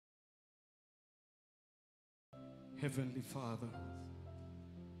Heavenly Father,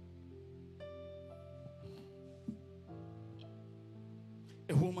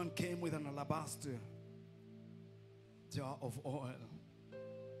 a woman came with an alabaster jar of oil.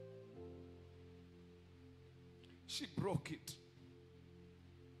 She broke it,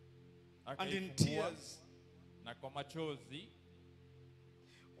 and in tears na kwa machozi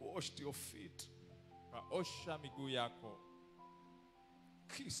washed your feet, kaosha miguu yako,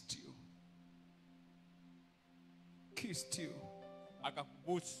 kissed you,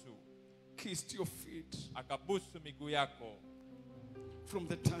 akakubusu, kissed your feet. akabusu miguu yako. From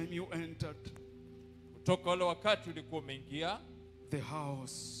the time you entered Kutoka ule wakati ulikuwa umeingia the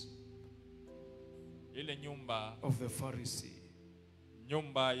house ile nyumba of the Pharisee,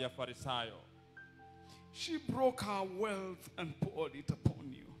 nyumba ya Farisayo, she broke her wealth and poured it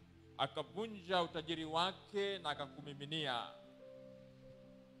upon you. akavunja utajiri wake na akakumiminia.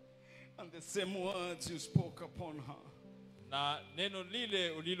 And the same words you spoke upon her Na neno lile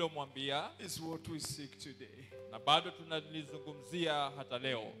ulilomwambia is what we seek today. na bado tunalizungumzia hata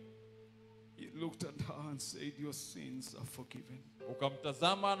leo. He looked at her and said, your sins are forgiven.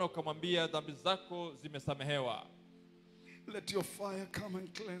 Ukamtazama na ukamwambia dhambi zako zimesamehewa. Let your fire come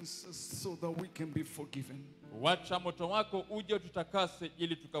and cleanse us so that we can be forgiven. Wacha moto wako uje ututakase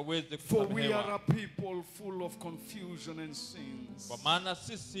ili tukaweze For we are kusamehewa. a people full of confusion and sins. Kwa maana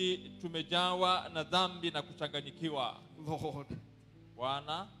sisi tumejawa na dhambi na kuchanganyikiwa. Lord,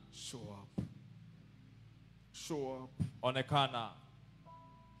 Bwana, show up. Show up. onekana.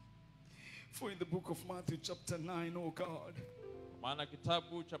 For in the book of Matthew chapter 9, oh God, Maana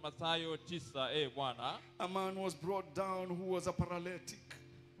kitabu cha Mathayo 9, Bwana, a man was brought down who was a paralytic.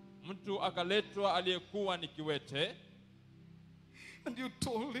 mtu akaletwa aliyekuwa ni kiwete, And you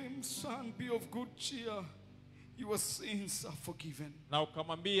told him, son, be of good cheer. Your sins are forgiven. na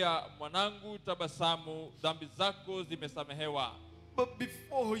ukamwambia, mwanangu, tabasamu, dhambi zako zimesamehewa. But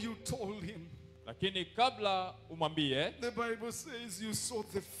before you told him, Lakini kabla umwambie, the Bible says you saw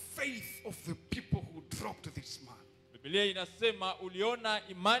the faith of the people who dropped this man. Biblia inasema uliona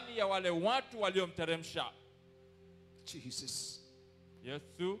imani ya wale watu waliomteremsha. Jesus.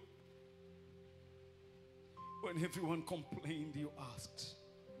 Yesu, When everyone complained, you asked.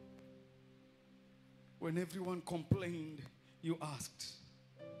 When everyone complained, you asked,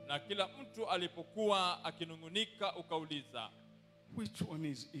 na kila mtu alipokuwa akinungunika ukauliza, which one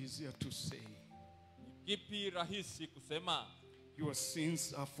is easier to say? kipi rahisi kusema? Your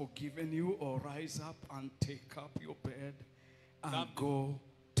sins are forgiven you, or rise up and take up your bed and go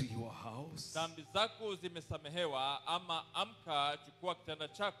to your house? Dhambi zako zimesamehewa, ama amka, chukua kitanda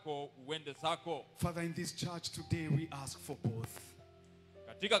chako uende zako. Father, in this church today we ask for both.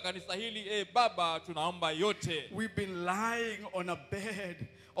 Katika kanisa hili, Baba, tunaomba yote. We've been lying on a bed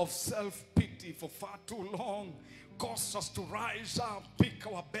of self-pity for far too long. Cause us to rise up, pick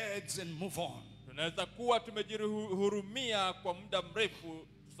our beds and move on. Tunaweza kuwa tumejihurumia kwa muda mrefu,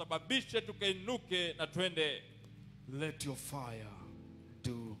 tusababishe tukainuke na twende. Let your fire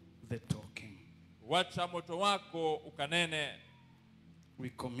do the talking. Wacha moto wako ukanene. We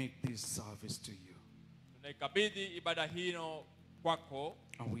commit this service to you. Tunaikabidhi ibada hino kwako,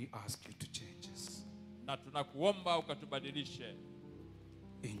 And we ask you to change us. na tunakuomba ukatubadilishe.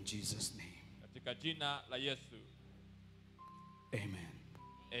 In Jesus' name. Katika jina la Yesu. Amen.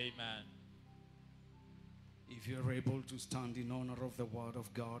 Amen. If you're able to stand in honor of the word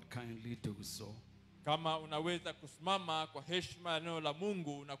of God, kindly do so. Kama unaweza kusimama kwa heshima ya neno la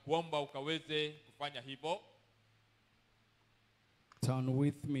Mungu, na kuomba ukaweze kufanya hivyo. Turn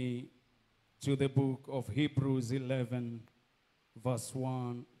with me to the book of Hebrews 11, verse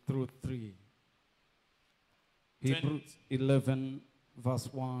 1 through 3. Hebrews 11, verse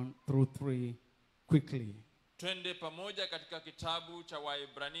 1 through 3, quickly. Twende pamoja katika kitabu cha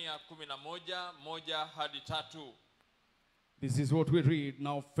Waebrania 11:1 hadi 3. This is what we read.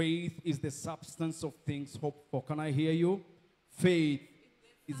 Now faith is the substance of things hoped for. Can I hear you? Faith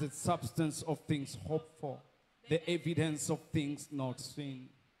is the substance of things hoped for, the evidence of things not seen.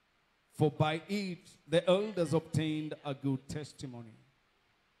 For by it the elders obtained a good testimony.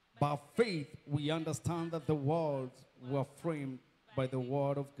 By faith we understand that the worlds were framed by the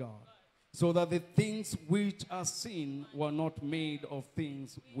word of God, so that the things which are seen were not made of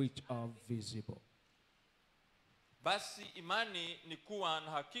things which are visible. Basi imani ni kuwa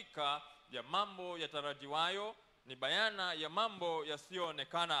na hakika ya mambo yatarajiwayo, ni bayana ya mambo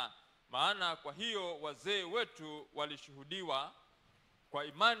yasiyoonekana. Maana kwa hiyo wazee wetu walishuhudiwa. Kwa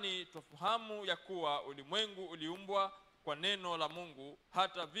imani tufahamu ya kuwa ulimwengu uliumbwa kwa neno la Mungu,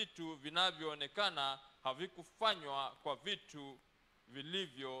 hata vitu vinavyoonekana havikufanywa kwa vitu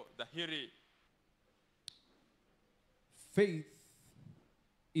vilivyo dhahiri. Faith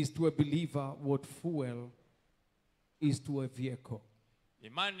is to a believer what fuel is to a vehicle.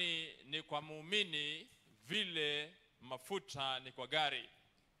 Imani ni kwa muumini vile mafuta ni kwa gari.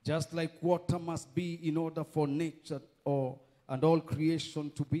 Just like water must be in order for nature and all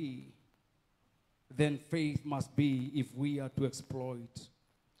creation to be, then faith must be if we are to exploit.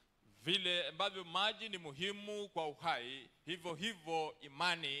 Vile ambavyo maji ni muhimu kwa uhai, hivyo hivyo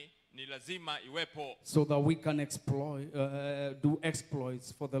imani ni lazima iwepo. So that we can do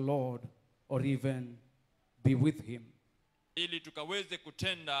exploits for the Lord or even be with him. Ili tukaweze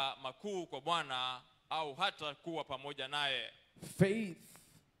kutenda makuu kwa Bwana au hata kuwa pamoja naye. Faith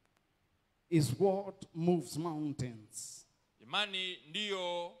is what moves mountains. Imani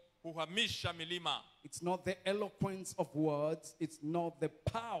ndiyo huhamisha milima. It's not the eloquence of words, it's not the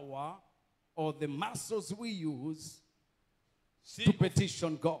power or the muscles we use to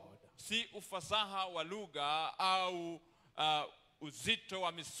petition God. Si ufasaha wa lugha au uzito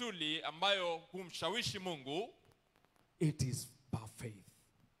wa misuli ambayo humshawishi Mungu. It is by faith.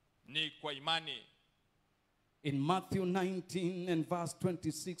 Ni kwa imani. In Matthew 19 and verse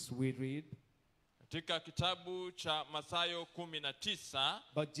 26 we read, katika kitabu cha Mathayo 19,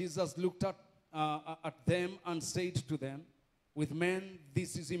 but Jesus looked at them and said to them, with men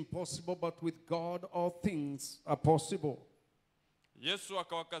this is impossible, but with God all things are possible. Yesu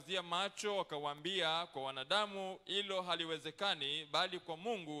akawakazia macho akawaambia, kwa wanadamu hilo haliwezekani, bali kwa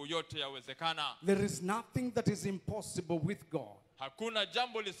Mungu yote yawezekana. There is nothing that is impossible with God. Hakuna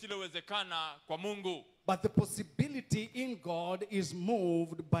jambo lisilowezekana kwa Mungu. But the possibility in God is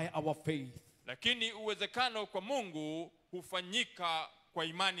moved by our faith. Lakini uwezekano kwa Mungu hufanyika kwa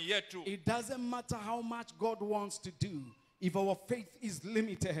imani yetu. It doesn't matter how much God wants to do. If our faith is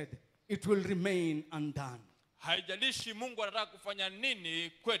limited, it will remain undone. Haijalishi Mungu anataka kufanya nini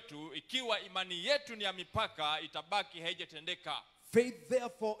kwetu, ikiwa imani yetu ni ya mipaka, itabaki haijatendeka. Faith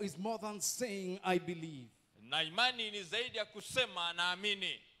therefore is more than saying I believe. Na imani ni zaidi ya kusema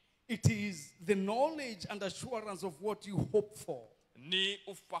naamini. It is the knowledge and assurance of what you hope for. Ni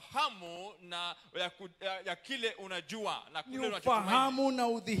ufahamu na ya kile unajua na kile unachotumaini. Ni ufahamu na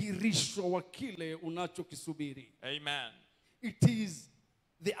udhihirisho wa kile unachokisubiri. Amen. It is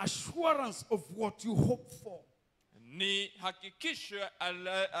the assurance of what you hope for. Ni hakikisho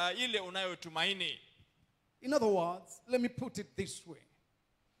ile unayotumaini. In other words, let me put it this way.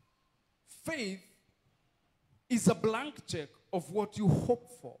 Faith is a blank check of what you hope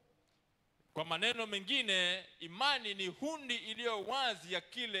for. Kwa maneno mengine, imani ni hundi iliyo wazi ya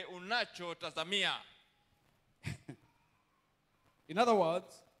kile unachotazamia. In other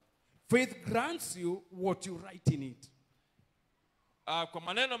words, faith grants you what you write in it. Kwa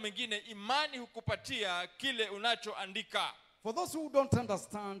maneno mengine, imani hukupatia kile unachoandika. For those who don't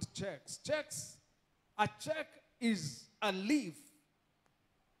understand checks, a check is a leaf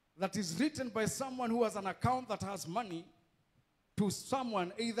that is written by someone who has an account that has money to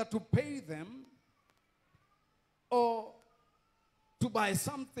someone, either to pay them or to buy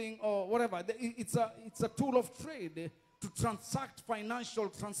something or whatever. It's a tool of trade to transact financial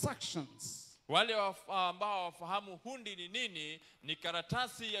transactions. Wale ambao wafahamu hundi ni nini, ni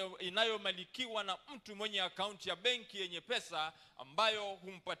karatasi inayomilikiwa na mtu mwenye akaunti ya benki yenye pesa ambayo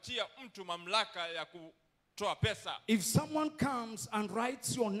humpatia mtu mamlaka ya kutoa pesa. If someone comes and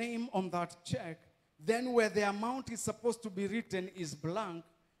writes your name on that check, then where the amount is supposed to be written is blank,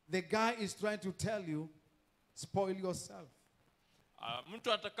 the guy is trying to tell you, spoil yourself.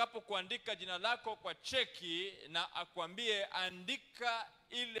 Mtu atakapo kuandika jina lako kwa cheki na akwambie andika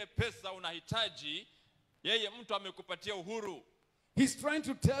ile pesa unahitaji, yeye mtu amekupatia uhuru. He's trying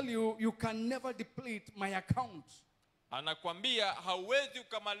to tell you, you can never deplete my account. Anakuambia hauwezi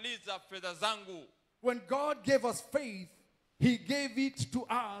ukamaliza fedha zangu. When God gave us faith, he gave it to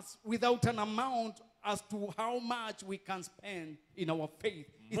us without an amount as to how much we can spend in our faith.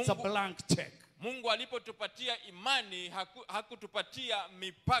 It's a blank check. Mungu alipotupatia imani hakutupatia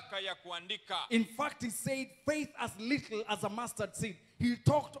mipaka ya kuandika. In fact, he said faith as little as a mustard seed. He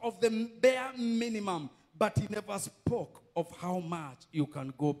talked of the bare minimum, but he never spoke of how much you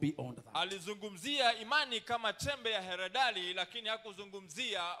can go beyond that. Alizungumzia imani kama chembe ya haradali, lakini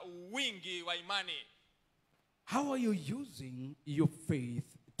hakuzungumzia wingi wa imani. How are you using your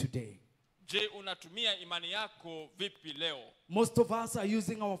faith today? Je, unatumia imani yako vipi leo? Most of us are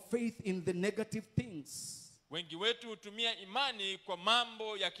using our faith in the negative things. Wengi wetu hutumia imani kwa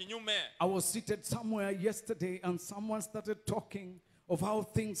mambo ya kinyume. I was seated somewhere yesterday and someone started talking of how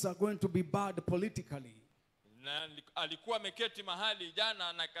things are going to be bad politically. Na alikuwa ameketi mahali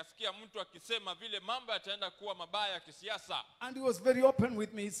jana na kasikia mtu akisema vile mambo yataenda kuwa mabaya kisiasa. And he was very open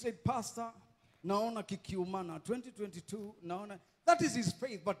with me. He said, Pastor, naona kikiumana. 2022, naona. That is his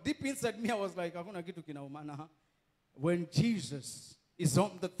faith. But deep inside me, I was like, hakuna kitu kinaumana. When Jesus is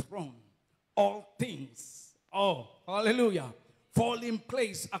on the throne, all things, oh, hallelujah, fall in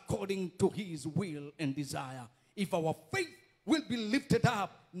place according to his will and desire. If our faith will be lifted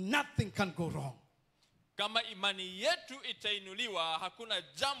up, nothing can go wrong. Kama imani yetu itainuliwa, hakuna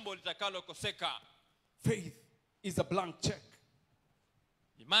jambo litakalokoseka. Faith is a blank check.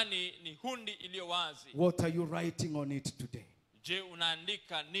 Imani ni hundi iliyo wazi. What are you writing on it today? Je,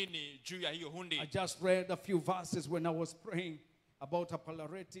 unaandika nini juu ya hiyo hundi? I just read a few verses when I was praying about a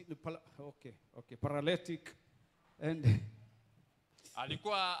paralytic, paralytic, and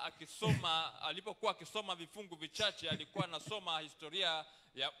alipokuwa akisoma vifungu vichache, alikuwa anasoma historia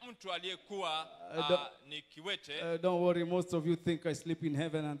ya mtu aliyekuwa ni kiwete. Don't worry, most of you think I sleep in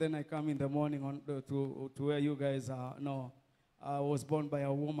heaven and then I come in the morning to where you guys are. No, I was born by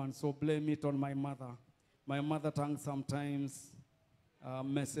a woman, so blame it on my mother. My mother tongue sometimes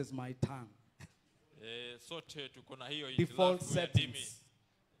messes my tongue. Sote tuko na hiyo default settings.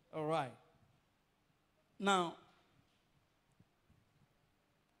 All right. Now,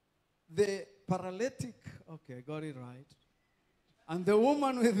 the paralytic, okay, I got it right. And the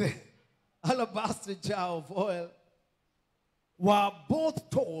woman with the alabaster jar of oil were both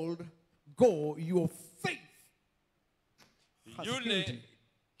told, go, your faith has healed you. Yule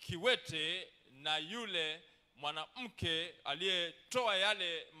kiwete na yule mwanamke aliyetoa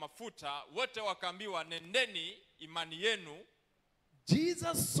yale mafuta, wote wakaambiwa, nendeni, imani yenu.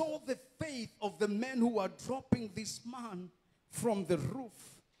 Jesus saw the faith of the men who were dropping this man from the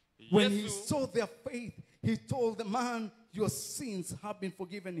roof. When he saw their faith, he told the man, your sins have been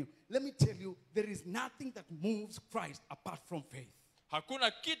forgiven you. Let me tell you, there is nothing that moves Christ apart from faith.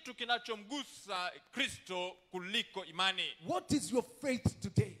 Hakuna kitu kinachomgusa Kristo kuliko imani. What is your faith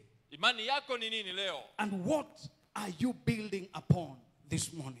today? Imani yako ni nini leo? And what are you building upon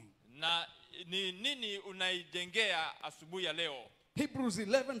this morning? Na ni nini unaijengea asubuhi ya leo? Hebrews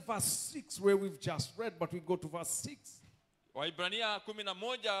 11 verse 6, where we've just read, but we go to verse 6. Waibrania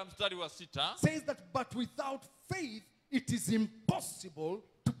 11 mstari wa 6 says that, but without faith it is impossible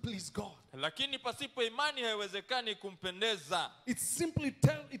to please God. Lakini pasipo imani haiwezekani kumpendeza. It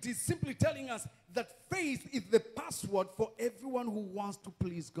is simply telling us that faith is the password for everyone who wants to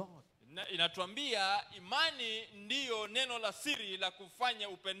please God. Inatuambia imani ndiyo neno la siri la kufanya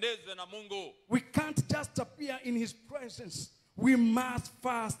upendeze na Mungu. We can't just appear in his presence. We must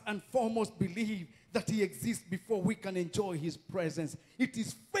first and foremost believe that he exists before we can enjoy his presence. It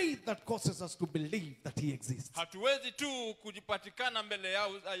is faith that causes us to believe that he exists. Hatuwezi tu kujipatikana mbele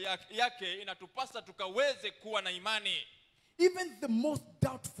yake, inatupasa tukaweze kuwa na imani. Even the most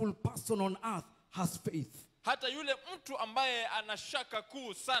doubtful person on earth has faith. Hata yule mtu ambaye ana shaka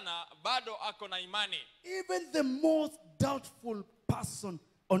kuu sana bado ako na imani. Even the most doubtful person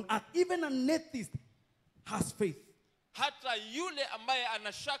on earth, even an atheist, has faith. Hata yule ambaye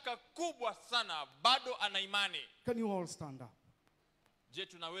ana shaka kubwa sana bado ana imani. Can you all stand up? Je,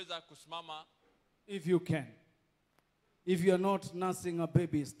 tunaweza kusimama? If you can. If you are not nursing a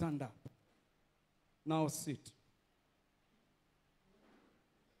baby, stand up. Now sit.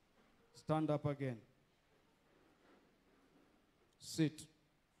 Stand up again. Sit.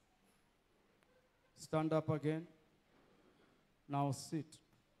 Stand up again. Now sit.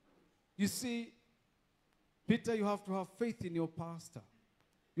 You see, Peter, you have to have faith in your pastor.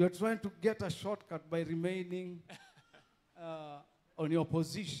 You are trying to get a shortcut by remaining on your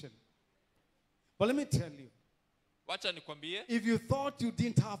position. But let me tell you, wacha nikwambie, if you thought you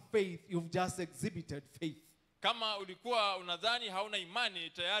didn't have faith, you've just exhibited faith. Kama ulikuwa unadhani hauna imani,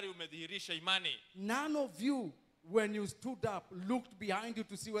 tayari umedhihirisha imani. None of you, when you stood up, looked behind you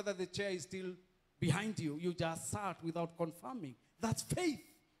to see whether the chair is still behind you. You just sat without confirming. That's faith.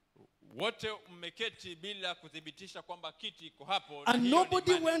 Wote mmeketi bila kuthibitisha kwamba kiti iko hapo. And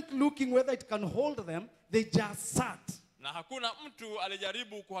nobody went looking whether it can hold them. They just sat. Na hakuna mtu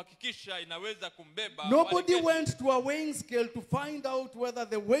alijaribu kuhakikisha inaweza kumbeba. Nobody went to a weighing scale to find out whether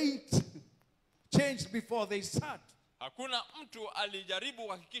the weight changed before they sat. Hakuna mtu alijaribu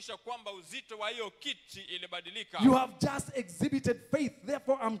kuhakikisha kwamba uzito wa hiyo kiti ilibadilika. You have just exhibited faith.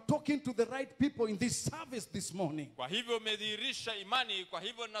 Therefore, I'm talking to the right people in this service this morning. Kwa hivyo umedhihirisha imani, kwa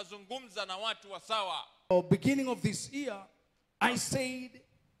hivyo nazungumza na watu wa sawa. Beginning of this year, I said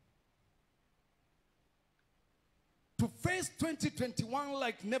to face 2021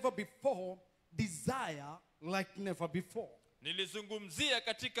 like never before, desire like never before. Nilizungumzia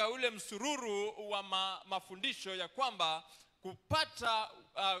katika ule msururu wa mafundisho ya kwamba kupata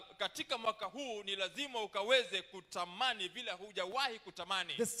katika mwaka huu ni lazima ukaweze kutamani vile hujawahi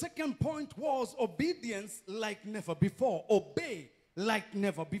kutamani. The second point was obedience like never before. Obey like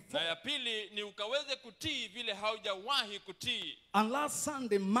never before. Na ya pili ni ukaweze kutii vile haujawahi kutii. And last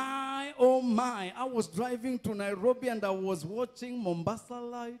Sunday, my oh my, I was driving to Nairobi and I was watching Mombasa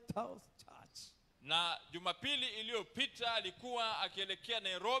Lighthouse Church. Na Jumapili iliyopita alikuwa akielekea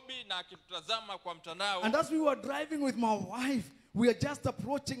Nairobi na akitazama kwa mtandao. And as we were driving with my wife, we are just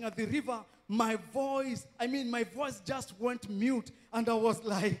approaching at the river. My voice just went mute. And I was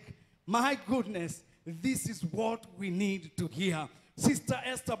like, my goodness, this is what we need to hear. Sister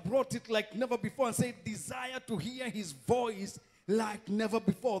Esther brought it like never before and said, desire to hear his voice like never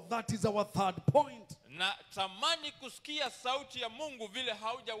before. That is our third point. Na tamani kusikia sauti ya Mungu vile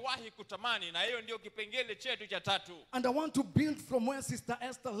haujawahi kutamani, na hiyo ndio kipengele chetu cha tatu. And I want to build from where Sister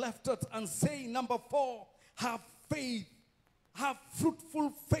Esther left us and say, number 4, have faith. Have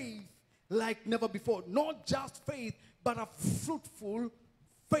fruitful faith like never before. Not just faith, but a fruitful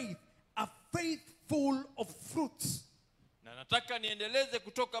faith. A faith full of fruits. Na nataka niendeleze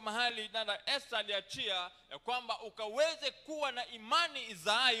kutoka mahali dada Esther aliachia ya kwamba ukaweze kuwa na imani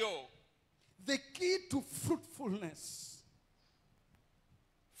izaayo. The key to fruitfulness,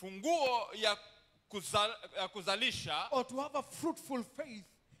 funguo ya kuzalisha, or to have a fruitful faith,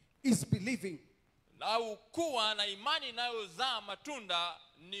 is believing. Au kuwa na imani inayozaa matunda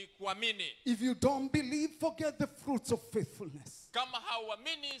ni kuamini. If you don't believe, forget the fruits of faithfulness. Kama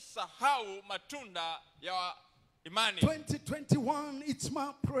hauamini, sahau matunda ya imani. 2021, it's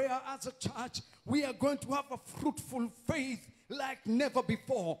my prayer as a church, we are going to have a fruitful faith like never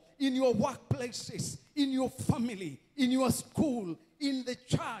before. In your workplaces, in your family, in your school, in the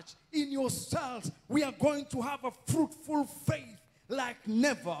church, in yourselves, we are going to have a fruitful faith like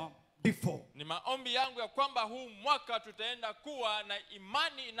never before. Ni maombi yangu ya kwamba huu mwaka tutaenda kuwa na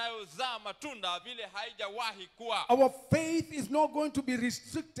imani inayozaa matunda vile haijawahi kuwa. Our faith is not going to be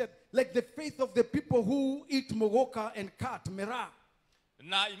restricted like the faith of the people who eat mogoka and cut miraa.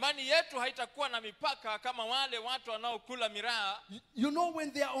 Na imani yetu haitakuwa na mipaka kama wale watu wanaokula miraa. You know,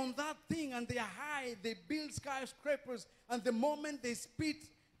 when they are on that thing and they are high, they build skyscrapers, and the moment they spit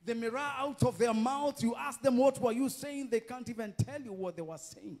the miraa out of their mouth, you ask them, what were you saying? They can't even tell you what they were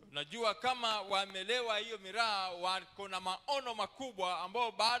saying. Najua kama wamelewa hiyo miraa, wako na maono makubwa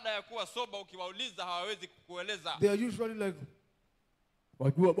ambao baada ya kuwa soba ukiwauliza hawawezi kukueleza. They are usually like,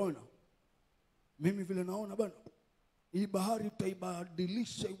 wajua bwana, mimi vile naona bwana, hii bahari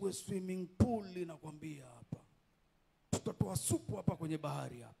tutaibadilisha iwe swimming pool, nakwambia hapa. Tutatoa supu hapa kwenye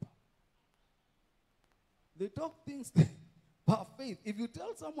bahari hapa. They talk things by faith. If you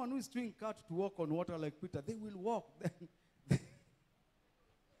tell someone who is doing cut to walk on water like Peter, they will walk.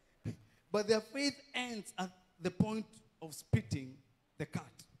 But their faith ends at the point of spitting the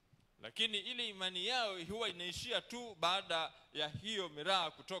cut. Lakini ile imani yao huwa inaishia tu baada ya hiyo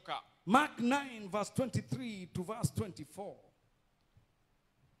miraa kutoka. Mark 9 verse 23 to verse 24.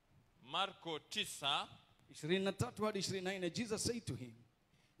 Marko 9 23 hadi 29. Jesus said to him,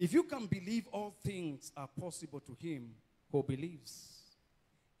 if you can believe, all things are possible to him who believes.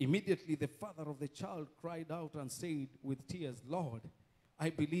 Immediately the father of the child cried out and said with tears, Lord, I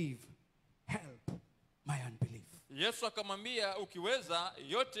believe, help my unbelief. Yesu akamwambia, ukiweza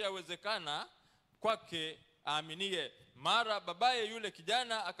yote yawezekana kwake aaminie. Mara babaye yule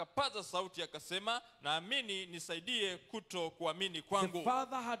kijana akapaza sauti akasema, naamini, nisaidie kuto kuamini kwangu. The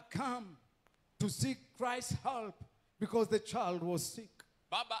father had come to seek Christ's help because the child was sick.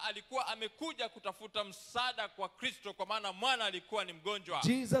 Baba alikuwa amekuja kutafuta msaada kwa Kristo kwa maana mwana alikuwa ni mgonjwa.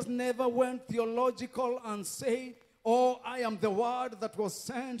 Jesus never went theological and said, oh, I am the word that was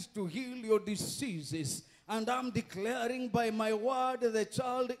sent to heal your diseases, and I'm declaring by my word the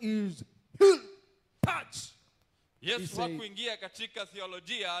child is healed. Touch. Yesu hakuingia katika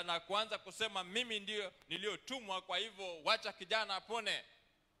theolojia na kuanza kusema mimi ndio niliotumwa, kwa hivyo wacha kijana apone.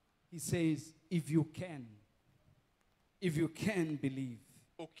 He says, if you can believe.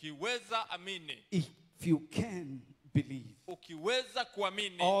 Ukiweza amini. If you can believe. Ukiweza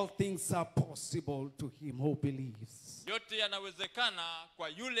kuamini. All things are possible to him who believes. Yote yanawezekana kwa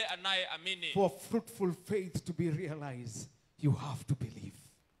yule anayeamini. For fruitful faith to be realized, you have to believe.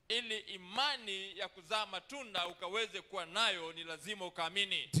 Ili imani ya kuzaa matunda ukaweze kuwa nayo ni lazima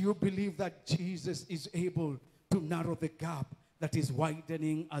ukaamini. Do you believe that Jesus is able to narrow the gap that is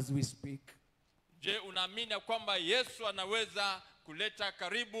widening as we speak? Je, unaamini kwamba Yesu anaweza kuleta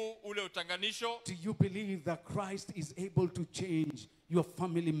karibu ule utanganisho? Do you believe that Christ is able to change your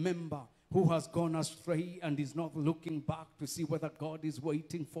family member who has gone astray and is not looking back to see whether God is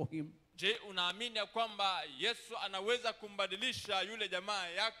waiting for him? Je, unaamini ya kwamba Yesu anaweza kumbadilisha yule jamaa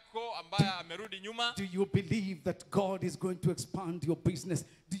yako ambaye amerudi nyuma? Do you believe that God is going to expand your business?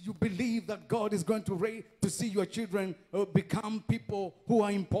 Do you believe that God is going to see your children become people who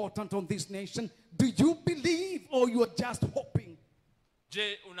are important on this nation? Do you believe, or you are just hoping?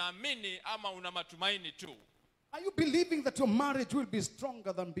 Je, unaamini ama una matumaini tu? Are you believing that your marriage will be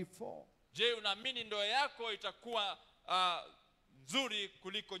stronger than before? Je, unaamini ndoa yako itakuwa nzuri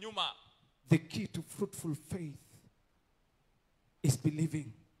kuliko nyuma? The key to fruitful faith is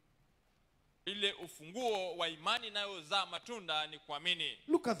believing. Ile ufunguo wa imani inayozaa matunda ni kuamini.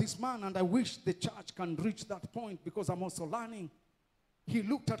 Look at this man, and I wish the church can reach that point, because I'm also learning. He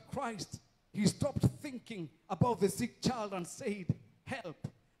looked at Christ. He stopped thinking about the sick child and said, help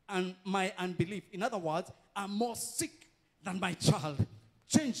and my unbelief. In other words, I'm more sick than my child.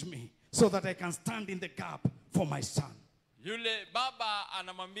 Change me so that I can stand in the gap for my son. Yule baba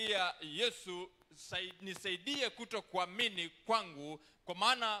anamwambia Yesu, nisaidie kutokuamini kwangu,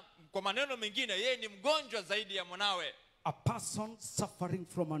 kwa maneno mengine yeye ni mgonjwa zaidi ya mwanawe. A person suffering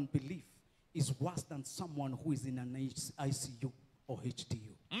from unbelief is worse than someone who is in an ICU or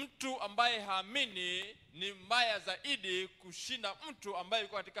HDU. Mtu ambaye haamini ni mbaya zaidi kushinda mtu ambaye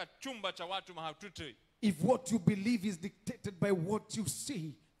yuko katika chumba cha watu mahututi. If what you believe is dictated by what you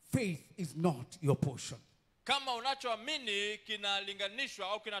see, faith is not your portion. Kama unachoamini kinalinganishwa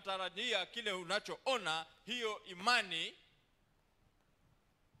au kinatarajia kile unachoona, hiyo imani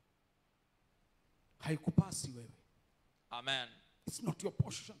haikupasi wewe. Amen. It's not your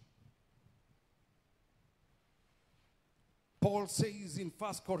portion. Paul says in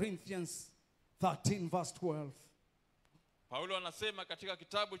 1 Corinthians 13 verse 12. Paulo anasema katika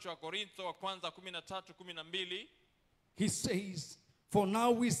kitabu cha Korintho wa kwanza 13:12. He says, for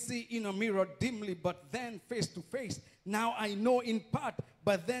now we see in a mirror dimly, but then face to face. Now I know in part,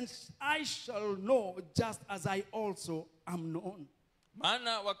 but then I shall know just as I also am known.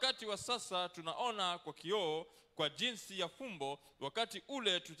 Maana wakati wa sasa tunaona kwa kioo kwa jinsi ya fumbo, wakati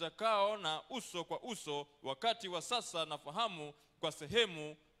ule tutakaoona uso kwa uso. Wakati wa sasa nafahamu kwa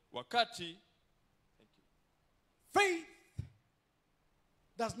sehemu, wakati. Faith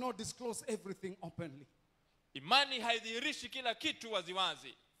does not disclose everything openly. Imani haidhihirishi kila kitu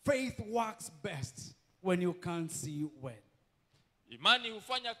waziwazi. Faith works best when you can't see well. Imani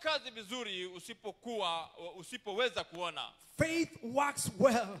hufanya kazi vizuri usipoweza kuona. Faith works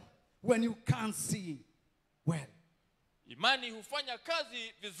well when you can't see well. Imani hufanya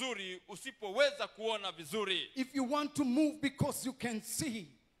kazi vizuri usipoweza kuona vizuri. If you want to move because you can see,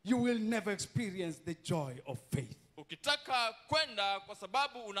 you will never experience the joy of faith. Ukitaka kwenda kwa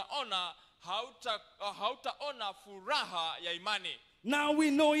sababu unaona, hautaona furaha ya imani. Now we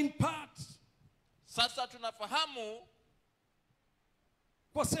know in part. Sasa tunafahamu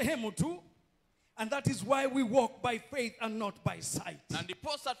kwa sehemu tu, and that is why we walk by faith and not by sight. Na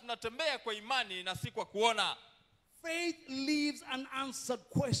ndiposa tunatembea kwa imani na si kwa kuona. Faith leaves unanswered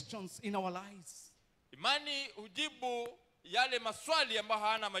questions in our lives. Imani hujibu yale maswali ambayo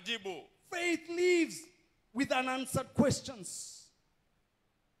hayana majibu. Faith lives with unanswered questions.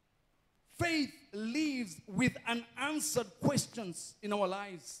 Faith lives with unanswered questions in our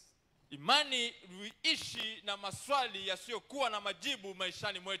lives. Imani huishi na maswali yasiyokuwa na majibu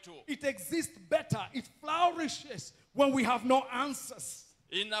maishani mwetu. It exists better, it flourishes when we have no answers.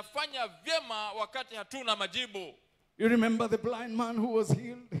 Inafanya vyema wakati hatuna majibu. You remember the blind man who was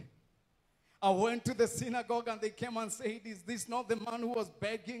healed? I went to the synagogue and they came and said, is this not the man who was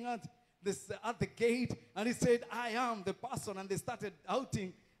begging at the gate? And he said, I am the person. And they started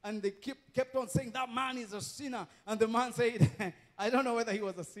outing. And they kept on saying, that man is a sinner. And the man said, I don't know whether he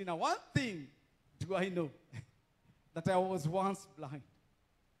was a sinner. One thing do I know, that I was once blind,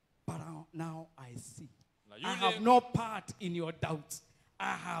 but now I see. I have no part in your doubts.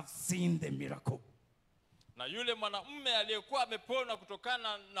 I have seen the miracle. Na yule mwanamume aliyekuwa amepona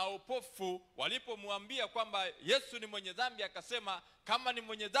kutokana na upofu, walipomwambia kwamba Yesu ni mwenye dhambi, akasema, kama ni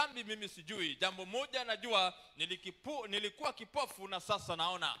mwenye dhambi mimi sijui. Jambo moja najua, nilikuwa kipofu na sasa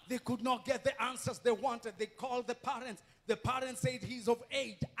naona. They could not get the answers they wanted. They called the parents. The parents said, he's of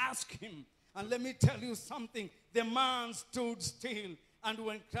age, ask him. And let me tell you something. The man stood still. And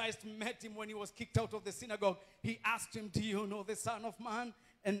when Christ met him when he was kicked out of the synagogue, he asked him, do you know the Son of Man?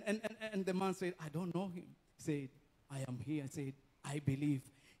 And the man said, I don't know him. He said, I am here. I said, I believe.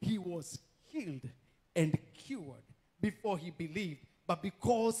 He was healed and cured before he believed. But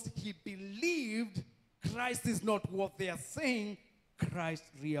because he believed, Christ is not what they are saying. Christ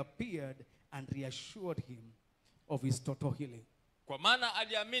reappeared and reassured him of his total healing. Kwa maana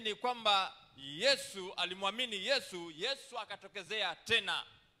aliamini kwamba Yesu, alimwamini Yesu, Yesu akatokezea tena.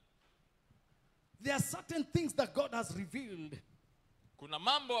 There are certain things that God has revealed. Kuna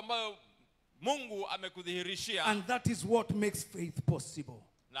mambo ambayo Mungu amekudhihirishia. And that is what makes faith possible.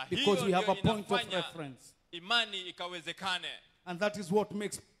 Na Because we hiyo have a ndio point of inafanya reference. imani ikawezekane. And that is what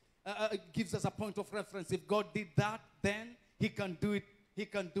makes gives us a point of reference. If God did that, then he can do it. He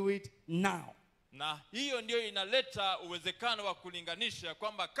can do it now. Na hiyo ndio inaleta uwezekano wa kulinganisha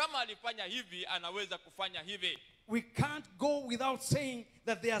kwamba kama alifanya hivi anaweza kufanya hivi. We can't go without saying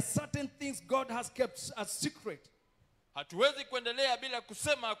that there are certain things God has kept as secret. Hatuwezi kuendelea bila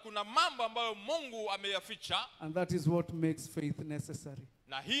kusema kuna mambo ambayo Mungu ameyaficha. And that is what makes faith necessary.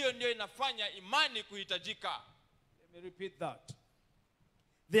 Na hiyo ndio inafanya imani kuhitajika. Let me repeat that.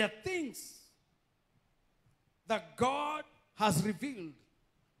 There are things that God has revealed.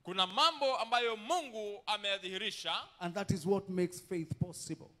 Kuna mambo ambayo Mungu ameyadhihirisha. And that is what makes faith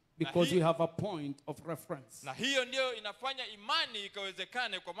possible. Because we have a point of reference. Na hiyo ndio inafanya imani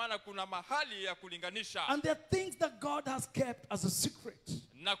ikawezekane kwa maana kuna mahali ya kulinganisha. And there are things that God has kept as a secret.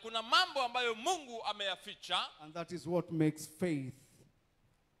 Na kuna mambo ambayo Mungu ameyaficha. And that is what makes faith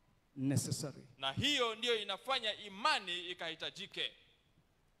necessary. Na hiyo ndio inafanya imani ikahitajike.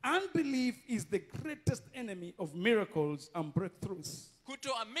 Unbelief is the greatest enemy of miracles and breakthroughs.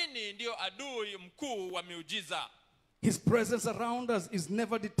 Kutoamini ndio adui mkuu wa miujiza. His presence around us is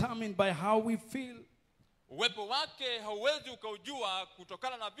never determined by how we feel. Uwepo wake hauwezi ukaujua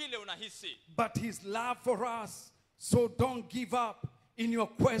kutokana na vile unahisi. But his love for us. So don't give up in your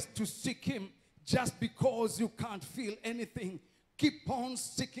quest to seek him just because you can't feel anything. Keep on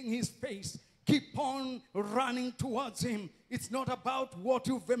seeking his face. Keep on running towards him. It's not about what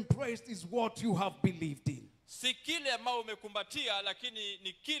you've embraced, it's what you have believed in. Si kile ambao umekumbatia lakini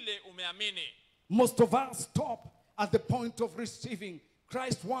ni kile umeamini. Most of us stop at the point of receiving.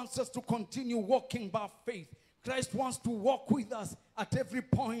 Christ wants us to continue walking by faith. Christ wants to walk with us at every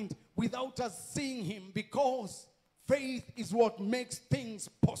point without us seeing him, because faith is what makes things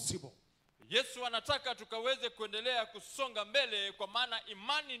possible. Yesu anataka tukaweze kuendelea kusonga mbele kwa maana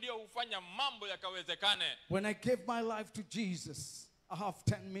imani ndio hufanya mambo yakawezekane. When I gave my life to Jesus, I have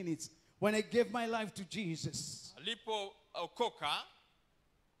 10 minutes. When I gave my life to Jesus, Alipookoka,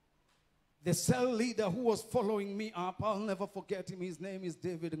 the cell leader who was following me up, I'll never forget him. His name is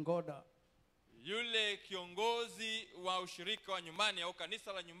David Ngoda. yule kiongozi wa ushirika wa nyumbani au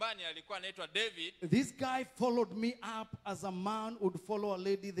kanisa la nyumbani alikuwa anaitwa David. This guy followed me up as a man would follow a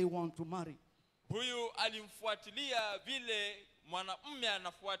lady they want to marry. Huyu alimfuatilia vile mwanamume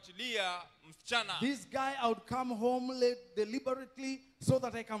anafuatilia msichana. This guy, I would come home late deliberately so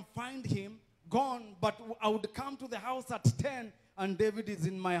that I can find him gone. But I would come to the house at 10 and David is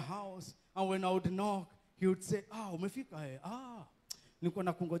in my house. And when I would knock, he would say, umefika hai. Niko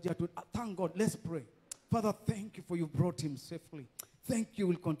na kungojea tu. Thank God, let's pray. Father, thank you for you brought him safely. Thank you,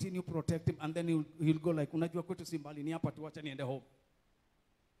 will continue to protect him. And then he'll go like, unajua kwetu simbali, ni hapa tu, wacha niende home.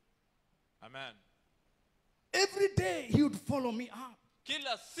 Amen. Every day he would follow me up.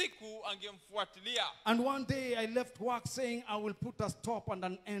 Kila siku angemfuatilia. And one day I left work saying, I will put a stop and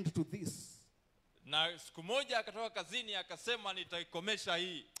an end to this. Na siku moja akatoka kazini akasema nitaikomesha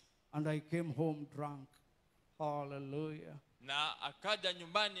hii. And I came home drunk. Hallelujah. Na akaja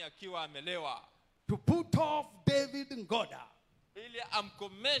nyumbani akiwa amelewa. To put off David Ngoda. Ili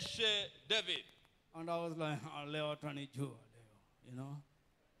amkomeshe David. And I was like, leo tanijua leo, you know.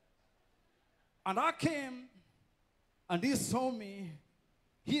 And I came and he saw me.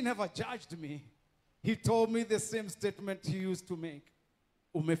 He never judged me. He told me the same statement he used to make.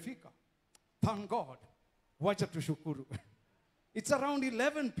 Umefika. Thank God. Wacha tushukuru. It's around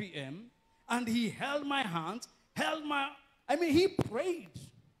 11 p.m. and he held my hands, he prayed.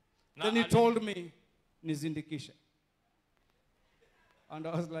 Then he told me, nizindikishe. And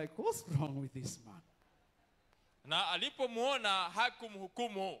I was like, what's wrong with this man? Na alipomuona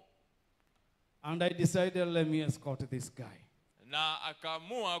hakumhukumu. And I decided, let me escort this guy. Na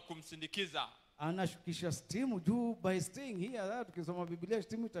akaamua kumsindikiza. Anashukisha stimu juu by staying here. Tukisoma Biblia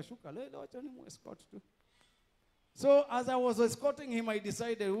stimu itashuka. Leo acha nimu escort tu. So as I was escorting him, I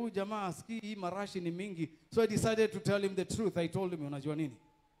decided, jamaa aski hii marashi ni mingi. So I decided to tell him the truth. I told him, unajua nini?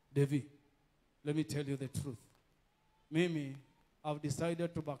 Devi, let me tell you the truth. Mimi, I've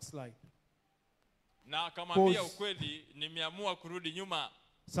decided to backslide. Na akamwambia ukweli, nimeamua kurudi nyuma.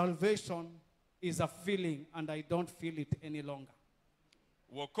 Salvation is a feeling and I don't feel it any longer.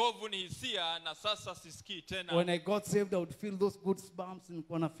 Wokovu ni hisia na sasa sisikii tena. When I got saved, I would feel those good bumps and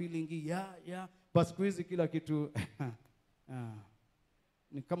kuna feeling, yeah. But siku hizi kila kitu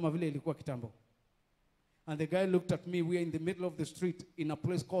ni kama vile ilikuwa kitambo. And the guy looked at me. We are in the middle of the street in a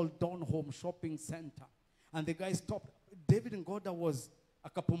place called Donholm Shopping Center. And the guy stopped. David Ngoda was a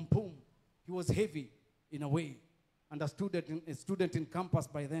kapumpum. He was heavy in a way. And a student in campus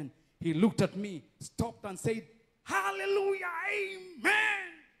by then, he looked at me, stopped and said, "Hallelujah,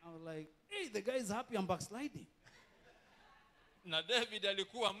 amen." I was like, hey, the guy is happy I'm backsliding. Na David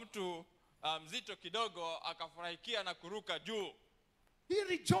alikuwa mtu mzito kidogo, akafurahikia na kuruka juu. He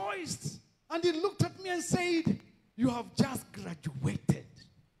rejoiced and he looked at me and said, "You have just graduated."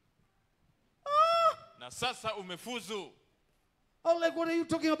 Na sasa umefuzu. I was like, "What are you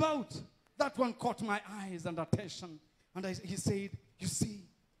talking about?" That one caught my eyes and attention. And he said, "You see,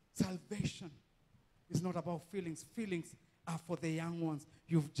 salvation is not about feelings. Feelings are for the young ones.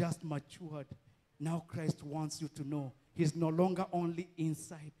 You've just matured. Now Christ wants you to know he's no longer only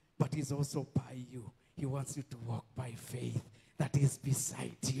inside, but he's also by you. He wants you to walk by faith that is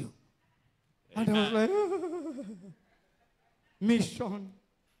beside you." And I was like, mission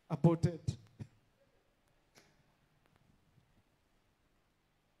aborted.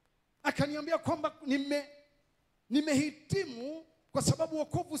 Akaniambia kwamba nimehitimu kwa sababu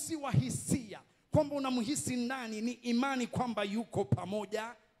wokovu si wa hisia, kwamba unamhisi nani, ni imani kwamba yuko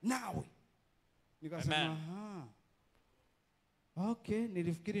pamoja nawe. Nikasema, okay,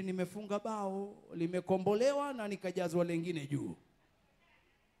 nilifikiri nimefunga bao, limekombolewa na nikajazwa lengine juu.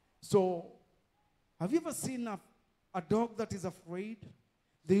 So, have you ever seen a dog that is afraid?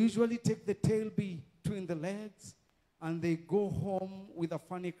 They usually take the tail between the legs and they go home with a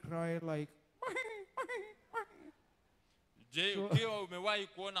funny cry like, Je, ukiwa umewahi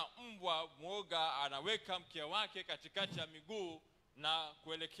kuona mbwa mwoga anaweka mkia wake katikati ya miguu na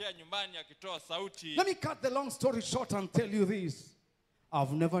kuelekea nyumbani akitoa sauti? Let me cut the long story short and tell you this.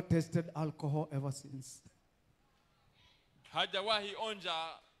 I've never tasted alcohol ever since. Hajawahi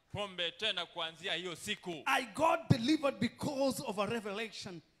onja pombe tena kuanzia hiyo siku. I got delivered because of a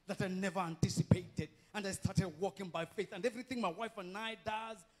revelation that I never anticipated. And I started walking by faith. And everything my wife and I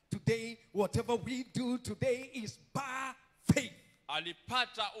does today, whatever we do today is by faith.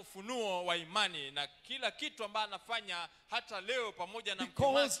 Alipata ufunuo wa imani na kila kitu ambacho anafanya hata leo pamoja na mke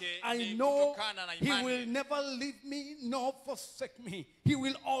Because wake I ni know kutokana na he will imani. never leave me nor forsake me. He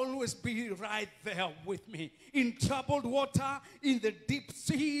will always be right there with me. In troubled water, in the deep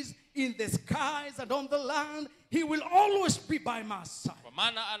seas, in the skies and on the land, he will always be by my side. Kwa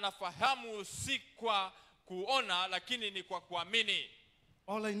maana anafahamu si kwa kuona lakini ni kwa kuamini.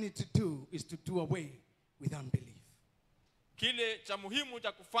 All I need to do is to do away with unbelief. Kile cha muhimu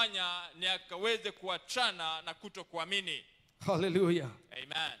cha kufanya ni akaweze kuachana na kutokuamini. Hallelujah.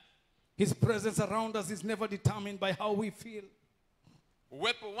 Amen. His presence around us is never determined by how we feel.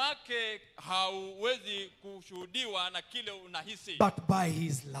 Uwepo wake hauwezi kushuhudiwa na kile unahisi, but by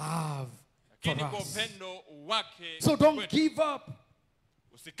his love for lakini kwa us. upendo wake. So don't kwetu. give up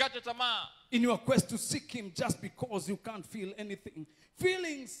Usikate tamaa in your quest to seek him just because you can't feel anything.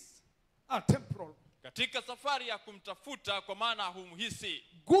 Feelings are temporal. katika safari ya kumtafuta, kwa maana humhisi.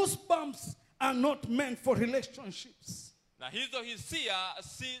 Goosebumps are not meant for relationships. Na hizo hisia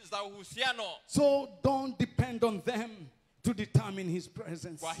si za uhusiano. So don't depend on them to determine his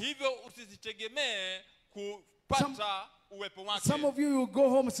presence. Kwa hivyo usizitegemee kupata uwepo wake. Some of you will go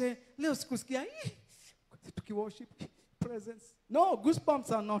home and say, leo sikusikia tukiworship presence. No,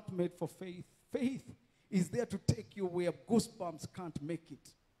 goosebumps are not made for faith. Faith is there to take you where goosebumps can't make it.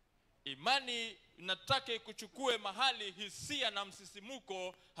 Imani inataka ikuchukue mahali hisia na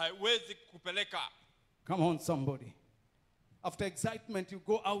msisimuko haiwezi kupeleka. Come on, somebody. After excitement, you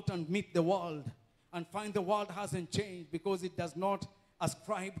go out and meet the world and find the world hasn't changed because it does not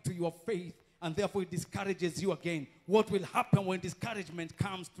ascribe to your faith, and therefore it discourages you again. What will happen when discouragement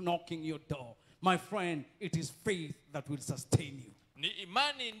comes to knocking your door? My friend, it is faith that will sustain you. Ni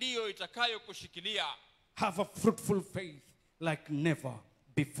imani ndiyo itakayo kushikilia. Have a fruitful faith like never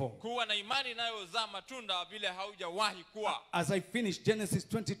before. Kuwa na imani inayozaa matunda vile haujawahi kuwa. As I finish Genesis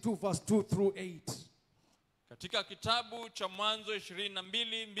 22 verse 2 through 8. Katika kitabu cha Mwanzo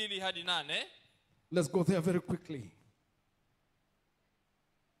 22:2 hadi 8. Let's go there very quickly.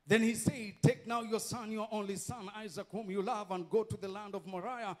 Then he said, take now your son, your only son, Isaac, whom you love, and go to the land of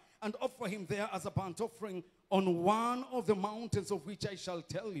Moriah and offer him there as a burnt offering on one of the mountains of which I shall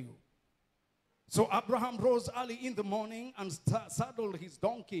tell you. So Abraham rose early in the morning and saddled his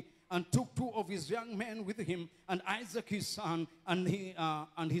donkey and took 2 of his young men with him and Isaac his son, and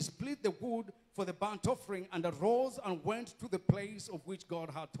he split the wood for the burnt offering and arose and went to the place of which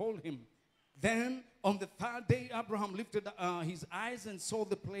God had told him. Then on the 3rd day Abraham lifted his eyes and saw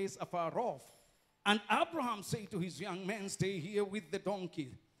the place afar off. And Abraham said to his young men, stay here with the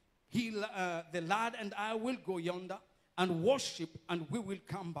donkey. The lad and I will go yonder and worship, and we will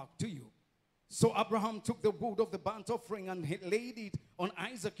come back to you. So Abraham took the wood of the burnt offering and he laid it on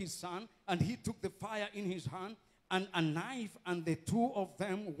Isaac his son, and he took the fire in his hand and a knife, and the two of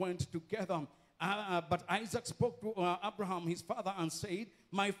them went together. But Isaac spoke to Abraham his father and said,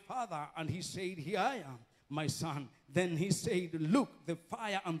 "My father." And he said, "Here I am, my son." Then he said, "Look, the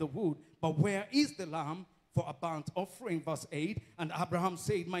fire and the wood, but where is the lamb for a burnt offering?" Verse 8. And Abraham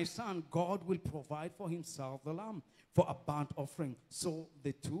said, "My son, God will provide for himself the lamb for a burnt offering." So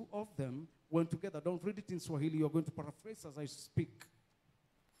the two of them went together. Don't read it in Swahili. You're going to paraphrase as I speak.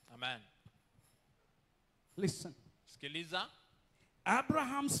 Amen. Listen. Sikiliza.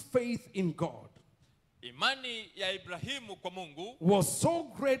 Abraham's faith in God Imani ya Ibrahimu kwa Mungu was so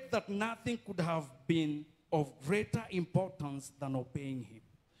great that nothing could have been of greater importance than obeying him.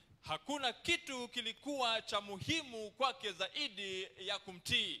 hakuna kitu kilikuwa cha muhimu kwake zaidi ya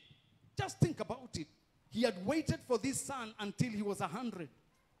kumtii. Just think about it. He had waited for this son until he was 100.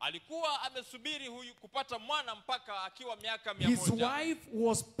 Alikuwa amesubiri huyu kupata mwana mpaka akiwa miaka 100. His wife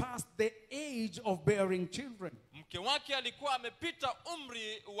was past the age of bearing children. Mke wake alikuwa amepita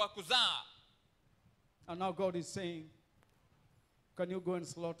umri wa kuzaa. And now God is saying, "Can you go and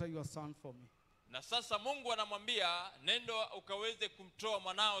slaughter your son for me?" Na sasa Mungu anamwambia, nendo ukaweze kumtoa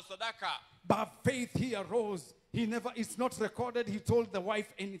mwanao sadaka. But faith here arose. It's not recorded he told the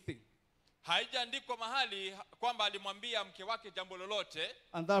wife anything. Haijaandikwa mahali kwamba alimwambia mke wake jambo lolote.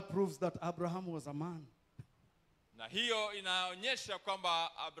 And that proves that Abraham was a man. Na hiyo inaonyesha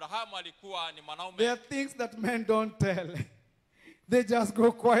kwamba Abrahamu alikuwa ni mwanaume. There are things that men don't tell. They just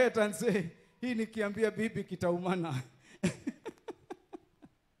go quiet and say, "Hii nikiambia bibi kitaumana."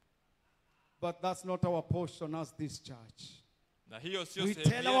 But that's not our portion as this church. Na hiyo sio We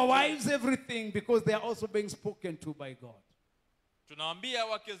sehemu tell our yetu. wives everything because they are also being spoken to by God. Tunawaambia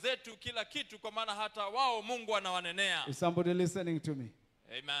wake zetu kila kitu kwa maana hata wao Mungu anawanenea. Is somebody listening to me?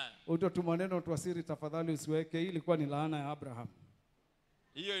 Amen. Uto tu maneno tuasiri tafadhali usiweke. Hii ilikuwa ni laana ya Abraham.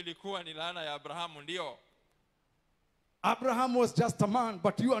 Hiyo ilikuwa ni laana ya Abrahamu, ndio. Abraham was just a man,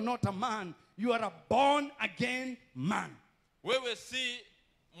 but you are not a man. You are a born again man. Wewe si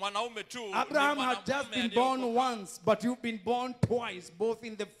mwanaume tu. Abraham had just been born once, but you've been born twice, both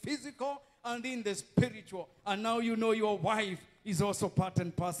in the physical and in the spiritual. And now you know your wife is also part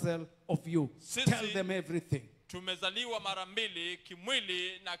and parcel of you. Tell them everything. Tumezaliwa mara mbili,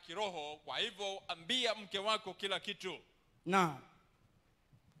 kimwili na kiroho. Kwa hivyo ambia mke wako kila kitu. Now,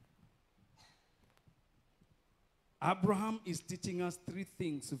 Abraham is teaching us three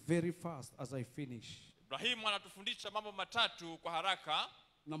things very fast as I finish. Ibrahimu anatufundisha mambo matatu kwa haraka.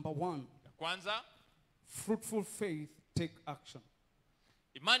 Number one, Kwanza, fruitful faith, take action.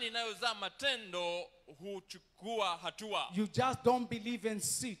 imani inayozaa matendo huchukua hatua. You just don't believe and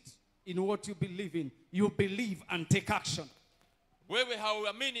sit in what you believe in. You believe and take action. Wewe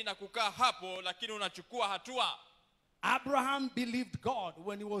hauamini na kukaa hapo, lakini unachukua hatua. Abraham believed God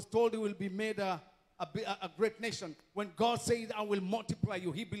when he was told he will be made a great nation. When God said, "I will multiply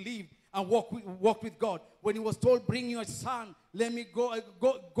you," he believed and walked with God. When he was told, "Bring your son, let me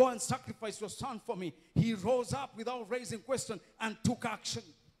go and sacrifice your son for me," he rose up without raising question and took action.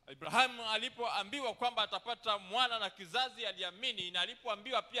 Abrahamu alipoambiwa kwamba atapata mwana na kizazi aliamini, na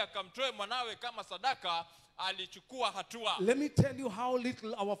alipoambiwa pia akamtoe mwanawe kama sadaka alichukua hatua. Let me tell you how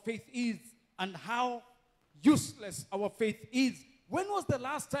little our faith is and how useless our faith is. When was the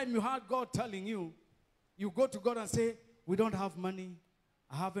last time you heard God telling you, you go to God and say, "We don't have money.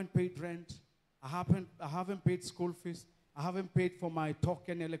 I haven't paid rent. I haven't paid school fees. I haven't paid for my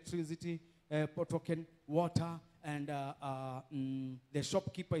token electricity, token water, and the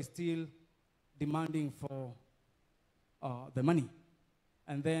shopkeeper is still demanding for the money."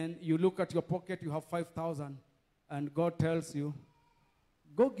 And then you look at your pocket, you have 5,000, and God tells you,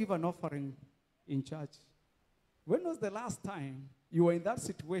 "Go give an offering in church." When was the last time you were in that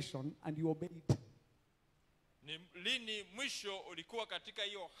situation and you obeyed? Ni lini mwisho ulikuwa katika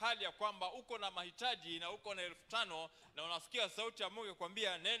hiyo hali ya kwamba uko na mahitaji na uko na 5,000 na unasikia sauti ya Mungu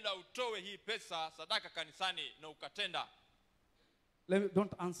ikwambia nenda utoe hii pesa sadaka kanisani na ukatenda?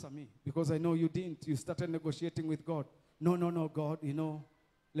 Don't answer me because I know you didn't. You started negotiating with God. No, God,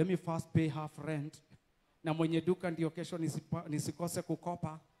 let me first pay half rent. Na mwenye duka ndio kesho nisikose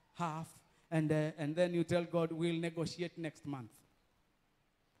kukopa half. And then you tell God, "We'll negotiate next month."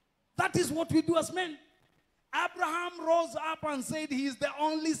 That is what we do as men. Abraham rose up and said, "He is the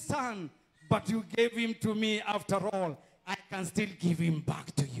only son, but you gave him to me after all. I can still give him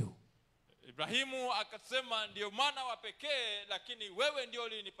back to you." Ibrahimu akasema ndio mwana wa pekee, lakini wewe ndio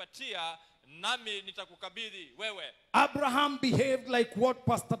ulinipatia, nami nitakukabidhi wewe. Abraham behaved like what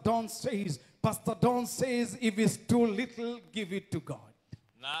Pastor Don says. Pastor Don says, if it's too little, give it to God.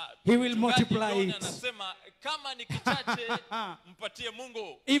 Na He will mchungaji multiply John it. anasema kama ni kichache mpatie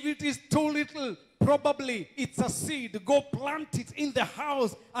Mungu. If it is too little, probably it's a seed. Go plant it in the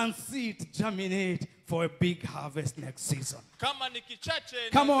house and see it germinate for a big harvest next season. Kama ni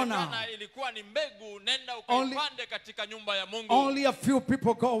kichache, Come on now. inawezekana ilikuwa ni mbegu, nenda ukaipande katika nyumba ya Mungu. Only a few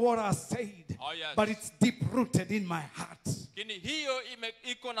people got what I said. Oh, yes. But it's deep rooted in my heart. Lakini hiyo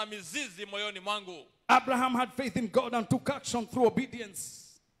iko na mizizi moyoni mwangu. Abraham had faith in God and took action through obedience.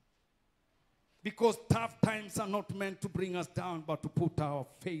 Because tough times are not meant to bring us down, but to put our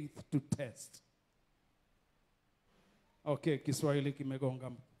faith to test. Okay, Kiswahili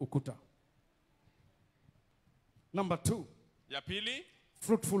kimegonga ukuta. Number 2. Ya pili,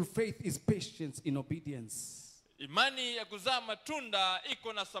 Fruitful faith is patience in obedience. imani ya kuzaa matunda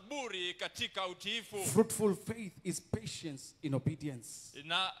iko na saburi katika utiifu. Fruitful faith is patience in obedience.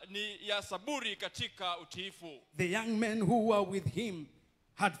 Na ni ya saburi katika utiifu. The young men who were with him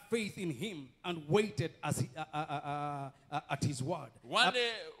had faith in him and waited at his word.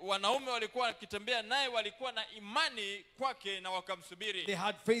 Wale wanaume walikuwa wakitembea naye walikuwa na imani kwake na wakamsubiri. They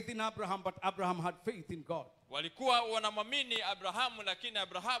had faith in Abraham, but Abraham had faith in God. Walikuwa wanamwamini Abrahamu, lakini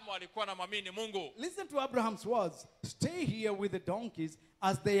Abrahamu alikuwa anamwamini Mungu. Listen to Abraham's words. Stay here with the donkeys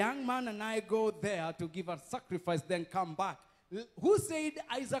as the young man and I go there to give a sacrifice, then come back. Who said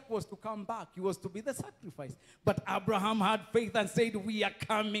Isaac was to come back? He was to be the sacrifice. But Abraham had faith and said, we are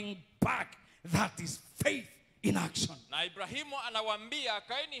coming back. That is faith in action. Na Ibrahimu anawaambia,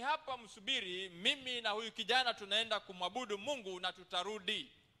 kaeni hapa msubiri, mimi na huyu kijana tunaenda kumwabudu Mungu na tutarudi.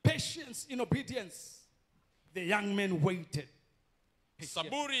 Patience in obedience. The young men waited.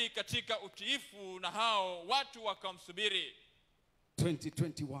 Saburi katika utiifu, na hao watu wakamsubiri.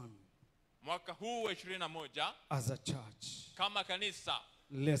 2021. Mwaka huu wa 21 as a church, kama kanisa,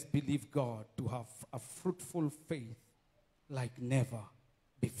 let's believe God to have a fruitful faith like never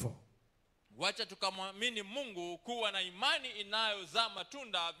before. Wacha tukamwamini Mungu kuwa na imani inayozaa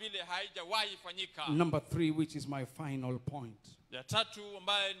matunda vile haijawahi fanyika. Number 3, which is my final point. Ya tatu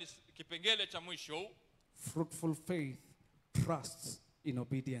ambaye ni kipengele cha mwisho, fruitful faith trusts in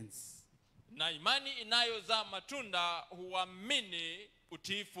obedience. Na imani inayozaa matunda huamini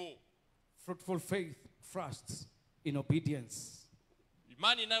utiifu. Fruitful faith trusts in obedience.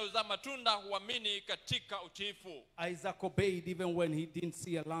 Imani inayozaa matunda huamini katika utiifu. Isaac obeyed even when he didn't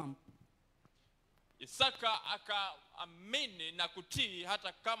see a lamb. Isaka akaamini na kutii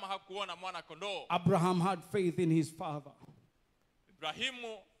hata kama hakuona mwana kondoo. Abraham had faith in his father.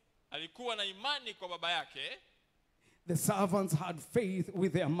 Ibrahimu alikuwa na imani kwa baba yake. The servants had faith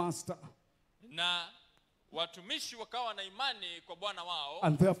with their master. Na watumishi wakawa na imani kwa bwana wao.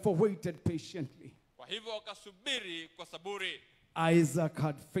 And therefore waited patiently. Kwa hivyo wakasubiri kwa saburi. Isaac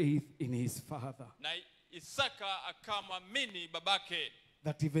had faith in his father. Na Isaka akamwamini babake.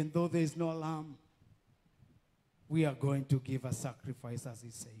 That even though there is no lamb, we are going to give a sacrifice, as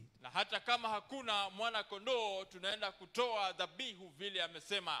he said. Na hata kama hakuna mwana kondoo tunaenda kutoa dhabihu vile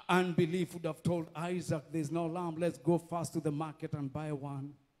amesema. Unbelief would have told Isaac, there's no lamb, let's go fast to the market and buy one.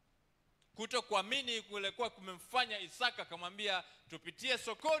 Kutokuamini kulikuwa kumemfanya Isaka akamwambia tupitie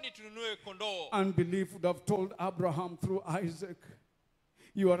sokoni tununue kondoo. Unbelief would have told Abraham through Isaac,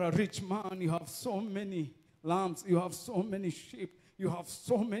 you are a rich man, you have so many lambs, you have so many sheep, you have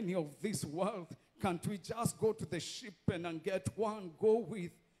so many of this wealth. Can't we just go to the sheep pen and get one, go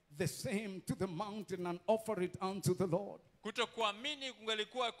with the same to the mountain and offer it unto the Lord? Kutokuamini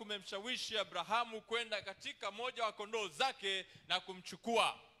kungelikuwa kumemshawishi Abrahamu kwenda katika moja wa kondoo zake na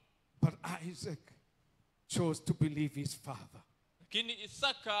kumchukua. But Isaac chose to believe his father. Lakini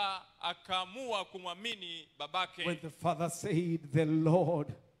Isaka akaamua kumwamini babake. When the father said the Lord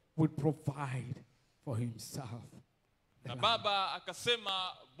would provide for himself. Na baba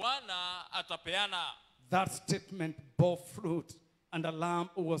akasema Bwana atapeana. That statement bore fruit, and a lamb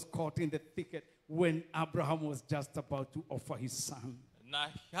was caught in the thicket when Abraham was just about to offer his son. Na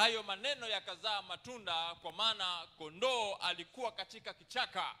hayo maneno yakazaa matunda kwa maana kondoo alikuwa katika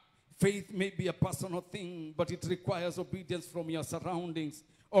kichaka. Faith may be a personal thing, but it requires obedience from your surroundings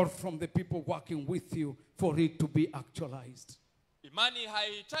or from the people working with you for it to be actualized. Imani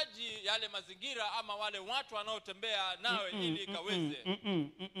haihitaji yale mazingira ama wale watu wanaotembea nawe ili ikaweze.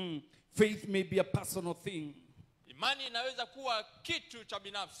 Faith may be a personal thing. Imani inaweza kuwa kitu cha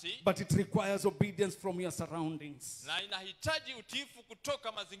binafsi, but it requires obedience from your surroundings, na inahitaji utiifu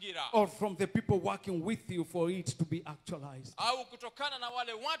kutoka mazingira, or from the people working with you for it to be actualized. au kutokana na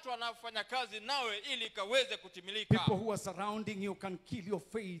wale watu wanaofanya kazi nawe ili ikaweze kutimilika. People who are surrounding you can kill your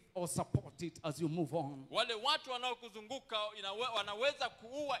faith or support it as you move on. Wale watu wanaokuzunguka wanaweza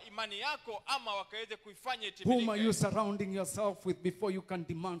kuua imani yako ama wakaweze kuifanya itimilike. Whom are you surrounding yourself with before you can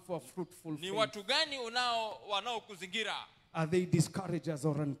demand for a fruitful Ni faith? watu gani wanaokuzingira? Are they discouragers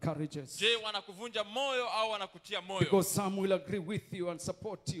or encouragers? Je, wanakuvunja moyo au wanakutia moyo? Because some will agree with you and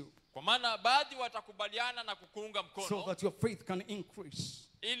support you, Kwa maana baadhi watakubaliana na kukuunga mkono so that your faith can increase.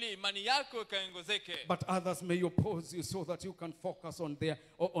 ili imani yako ikaongezeke. But others may oppose you so that you can focus on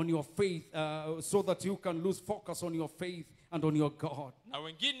your faith, so that you can lose focus on your faith and on your God. Na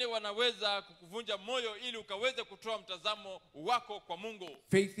wengine wanaweza kukuvunja moyo ili ukaweze kutoa mtazamo wako kwa Mungu.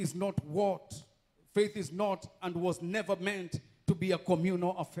 Faith is not and was never meant to be a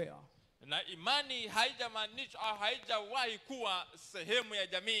communal affair. Na imani haijamaanisha au haijawahi kuwa sehemu ya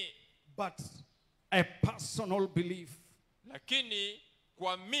jamii, but a personal belief, lakini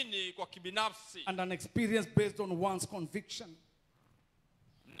kuamini kwa kibinafsi and an experience based on one's conviction.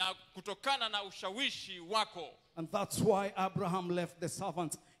 na kutokana na ushawishi wako. And that's why Abraham left the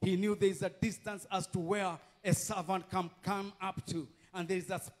servants. He knew there is a distance as to where a servant can come up to, and there is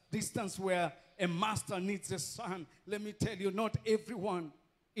a distance where a master needs a son. Let me tell you, not everyone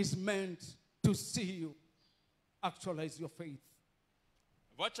is meant to see you actualize your faith.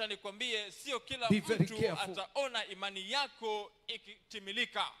 Wacha nikwambie, sio kila Be very mtu careful. ataona imani yako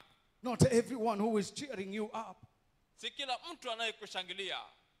ikitimilika. Not everyone who is cheering you up Si kila mtu anayekushangilia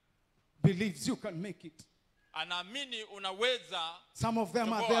believes you can make it. anaamini unaweza. Some of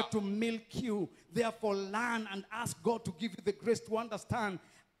them are there to milk you. Therefore, learn and ask God to give you the grace to understand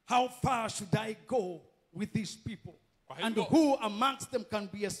how far should I go with these people, and who amongst them can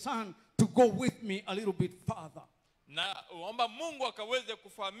be a son to go with me a little bit further. Na uomba Mungu akaweze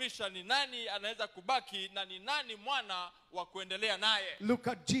kufahamisha ni nani anaweza kubaki na ni nani mwana wa kuendelea naye. Look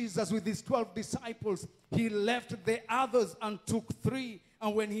at Jesus with his 12 disciples. He left the others and took 3.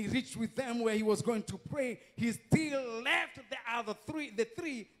 And when he reached with them where he was going to pray, he still left the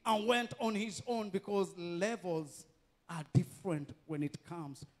three, and went on his own, because levels are different when it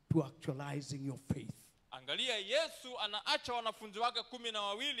comes to actualizing your faith. Angalia, Yesu anaacha wanafunzi wake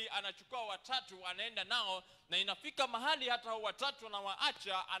 12, anachukua 3, anaenda nao, na inafika mahali hata hao 3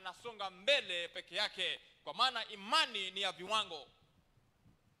 anawaacha, anasonga mbele peke yake, kwa maana imani ni ya viwango.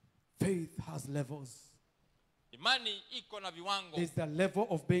 Faith has levels. Imani iko na viwango. There's the level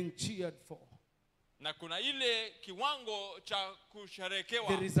of being cheered for. Na kuna ile kiwango cha kusherekewa.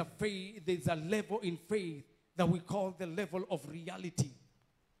 There's a level in faith that we call the level of reality.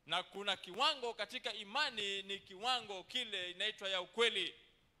 Na kuna kiwango katika imani, ni kiwango kile inaitwa ya ukweli,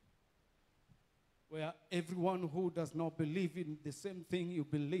 where everyone who does not believe in the same thing you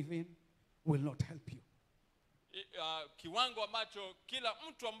believe in will not help you. Kiwango ambacho kila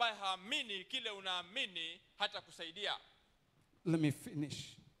mtu ambaye haamini kile unaamini hata kusaidia. Let me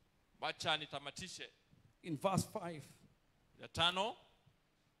finish. Wacha nitamatishe. In verse 5, ya 5,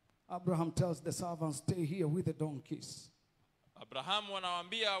 Abraham tells the servants, stay here with the donkeys. Abrahamu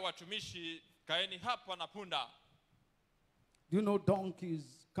anawaambia watumishi, kaeni hapa na punda. Do you know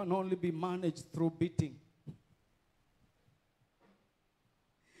donkeys can only be managed through beating?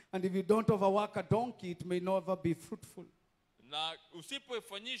 And if you don't overwork a donkey, it may never be fruitful. Na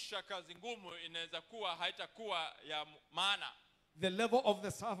usipoifanyisha kazi ngumu, inaweza kuwa haitakuwa ya maana. The level of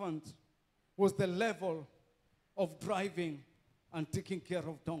the servant was the level of driving and taking care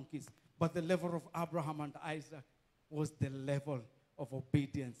of donkeys. But the level of Abraham and Isaac was the level of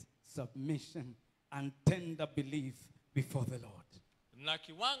obedience, submission, and tender belief before the Lord. Na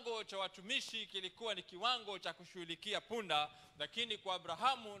kiwango cha watumishi kilikuwa ni kiwango cha kushughulikia punda, lakini kwa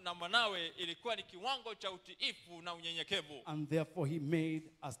Abrahamu na mwanawe ilikuwa ni kiwango cha utiifu na unyenyekevu. And therefore he made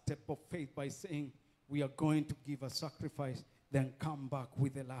a step of faith by saying, we are going to give a sacrifice, then come back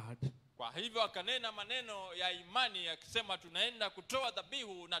with a lad. Kwa hivyo akanena maneno ya imani akisema, tunaenda kutoa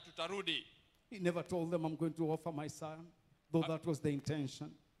dhabihu na tutarudi. He never told them, I'm going to offer my son, though that was the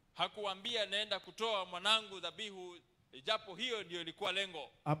intention. Hakuambia naenda kutoa mwanangu dhabihu, ijapo hiyo ndio ilikuwa lengo.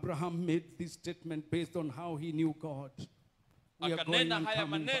 Abraham made this statement based on how he knew God. We are going Akanena and haya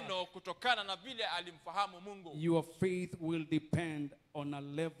coming back. maneno kutokana na vile alimfahamu Mungu. Your faith will depend on a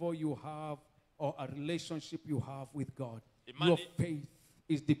level you have or a relationship you have with God. Your faith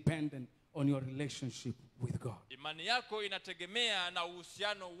is dependent on your relationship with God. Imani yako inategemea na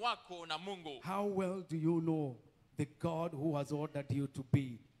uhusiano wako na Mungu. How well do you know the God who has ordered you to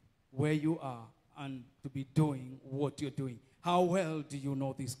be where you are and to be doing what you're doing. How well do you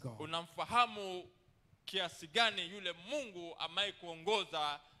know this God? Unamfahamu kiasi gani yule Mungu ambaye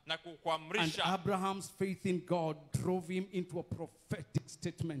kuongoza na And kukuamrisha? Abraham's faith in God drove him into a prophetic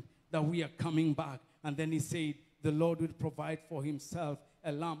statement that we are coming back. And then he said, the Lord will provide for himself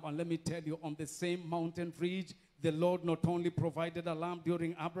a lamb. And let me tell you, on the same mountain ridge, the Lord not only provided a lamb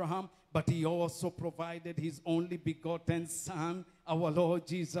during Abraham, but he also provided his only begotten son, our Lord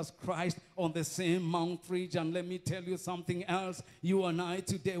Jesus Christ, on the same Mount Ridge. And let me tell you something else. You and I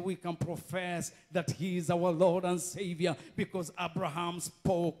today, we can profess that he is our Lord and Savior because Abraham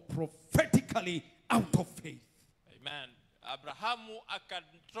spoke prophetically out of faith. Amen. Abrahamu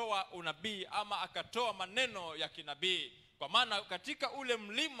akatoa unabii ama akatoa maneno ya kinabii. Kwa maana katika ule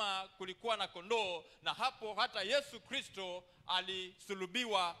mlima kulikuwa na kondoo, na hapo hata Yesu Kristo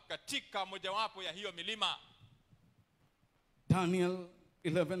alisulubiwa katika mojawapo ya hiyo milima. Daniel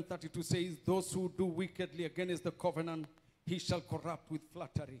 11:32 says, those who do wickedly against the covenant, he shall corrupt with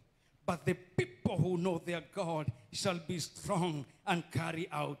flattery. But the people who know their God shall be strong and carry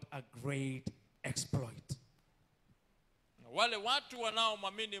out a great exploit. Wale watu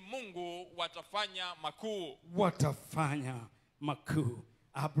wanaomwamini Mungu watafanya makuu. Watafanya makuu.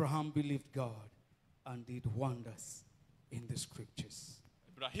 Abraham believed God and did wonders in the scriptures.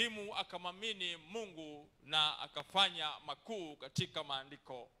 Ibrahimu akamwamini Mungu na akafanya makuu katika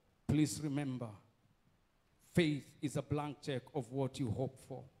maandiko. Please remember, faith is a blank check of what you hope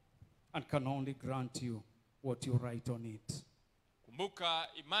for and can only grant you what you write on it. Kumbuka,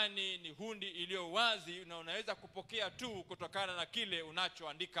 imani ni hundi iliyo wazi na unaweza kupokea tu kutokana na kile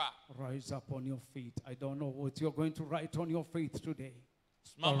unachoandika. Rise up on your feet. I don't know what you're going to write on your faith today.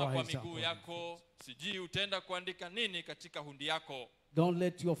 Simama kwa miguu yako, sijui utaenda kuandika nini katika hundi yako. Don't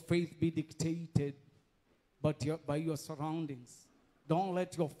let your faith be dictated by your surroundings. Don't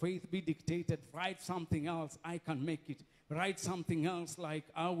let your faith be dictated. Write something else, I can make it. Write something else like,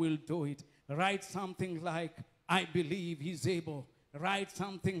 I will do it. Write something like, I believe he's able. Write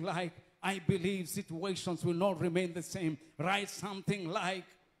something like, I believe situations will not remain the same. Write something like,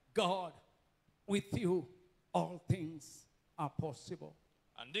 God, with you, all things are possible.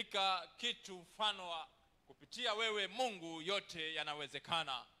 Andika kitu mfano wa kupitia wewe Mungu yote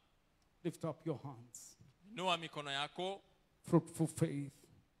yanawezekana. Lift up your hands. Inua mikono yako. Fruitful faith,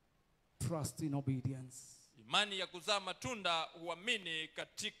 trust in obedience. Imani ya kuzaa matunda, uamini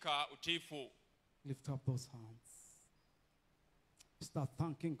katika utiifu. Lift up those hands. Start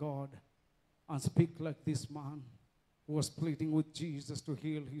thanking God and speak like this man who was pleading with Jesus to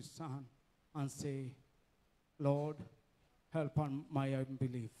heal his son and say, Lord, help on my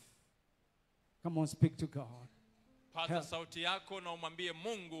unbelief. Come on, speak to God. Paza sauti yako na umwambie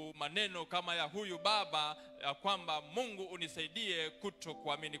Mungu maneno kama ya huyu baba, ya kwamba Mungu unisaidie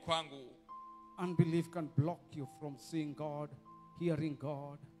kutokuamini kwangu. Unbelief can block you from seeing God, hearing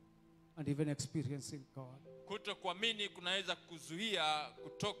God, and even experiencing God. Kutokuamini kunaweza kuzuia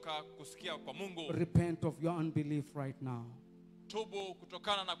kutoka kusikia kwa Mungu. Repent of your unbelief right now. Tubu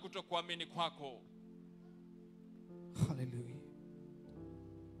kutokana na kutokuamini kwako. Hallelujah.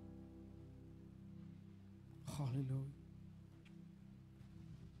 Hallelujah.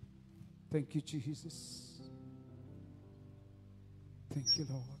 Thank you, Jesus. Thank you,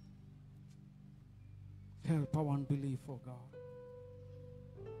 Lord. Help our unbelief, oh God.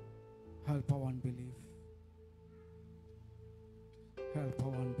 Help our unbelief. Help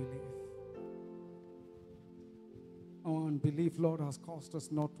our unbelief. Our unbelief, Lord, has caused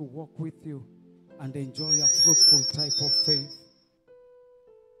us not to walk with you and enjoy a fruitful type of faith.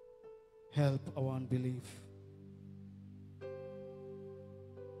 Help our unbelief.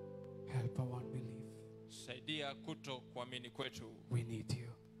 Help our unbelief. Saidia kutokuamini kwetu. We need you.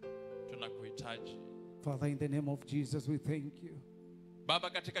 Tunakuhitaji. Father, in the name of Jesus, we thank you. Baba,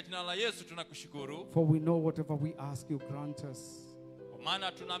 katika jina la Yesu tunakushukuru. For we know whatever we ask you, grant us. Kwa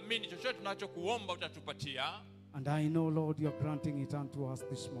maana tunaamini chochote tunachokuomba utatupatia. And I know, Lord, you're granting it unto us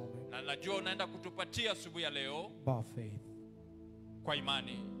this moment. Na najua unaenda kutupatia asubuhi ya leo. By faith. Kwa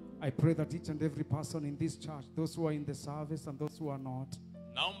imani. I pray that each and every person in this church, those who are in the service and those who are not,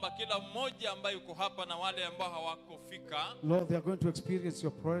 naomba kila mmoja ambaye yuko hapa na wale ambao hawakufika, Lord, they are going to experience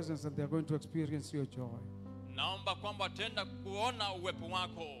your presence and they are going to experience your joy. naomba kwamba tenda kuona uwepo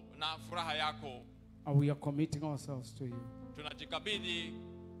wako na furaha yako. And we are committing ourselves to you, tunajikabidhi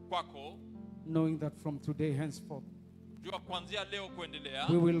kwako, knowing that from today henceforth, jua kuanzia leo kuendelea,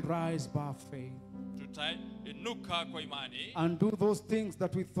 we will rise by faith tutainuka kwa imani and do those things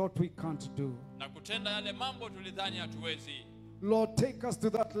that we thought we can't do. na kutenda yale mambo tulidhani hatuwezi. Lord, take us to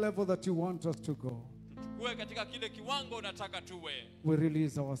that level that you want us to go. tukuwe katika kile kiwango unataka tuwe. We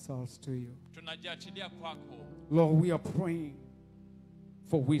release ourselves to you. Tunajiachilia kwako. Lord, we are praying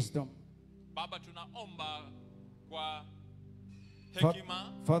for wisdom. Baba, tunaomba kwa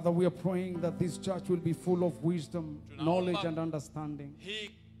hekima. Father, we are praying that this church will be full of wisdom, knowledge and understanding. Hii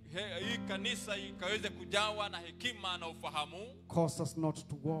kanisa ikaweze kujawa na hekima na ufahamu. Cause us not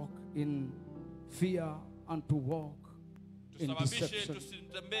to walk in fear and to walk in deception.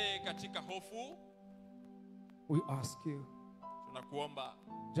 Tusitembee katika hofu. We ask you, tunakuomba,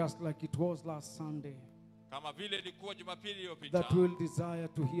 just like it was last Sunday, kama vile ilikuwa Jumapili iliyopita, that we will desire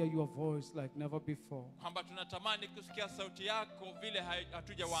to hear your voice like never before, kwamba tunatamani kusikia sauti yako vile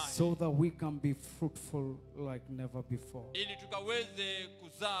hatujawahi, so that we can be fruitful like never before, ili tukaweze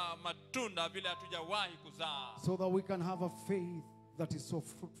kuzaa matunda vile hatujawahi kuzaa, so that we can have a faith that is so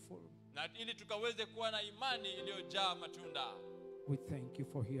fruitful, na ili tukaweze kuwa na imani iliyojaa matunda. We thank you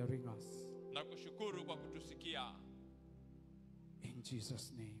for hearing us. Na kushukuru kwa kutusikia. In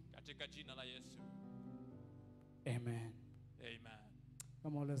Jesus' name. Katika jina la Yesu. Amen. Amen.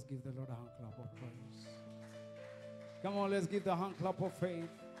 Come on, let's give the Lord a hand clap of praise. Come on, let's give the hand clap of faith.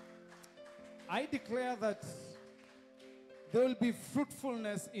 I declare that there will be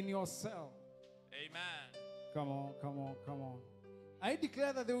fruitfulness in your cell. Amen. Come on, come on, come on. I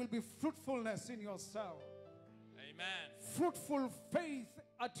declare that there will be fruitfulness in your cell. Amen. Fruitful faith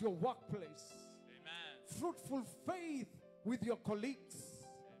at your workplace. Amen. Fruitful faith with your colleagues.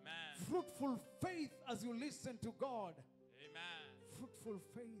 Amen. Fruitful faith as you listen to God. Amen. Fruitful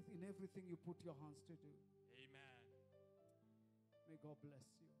faith in everything you put your hands to do. Amen. May God bless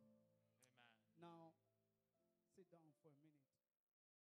you.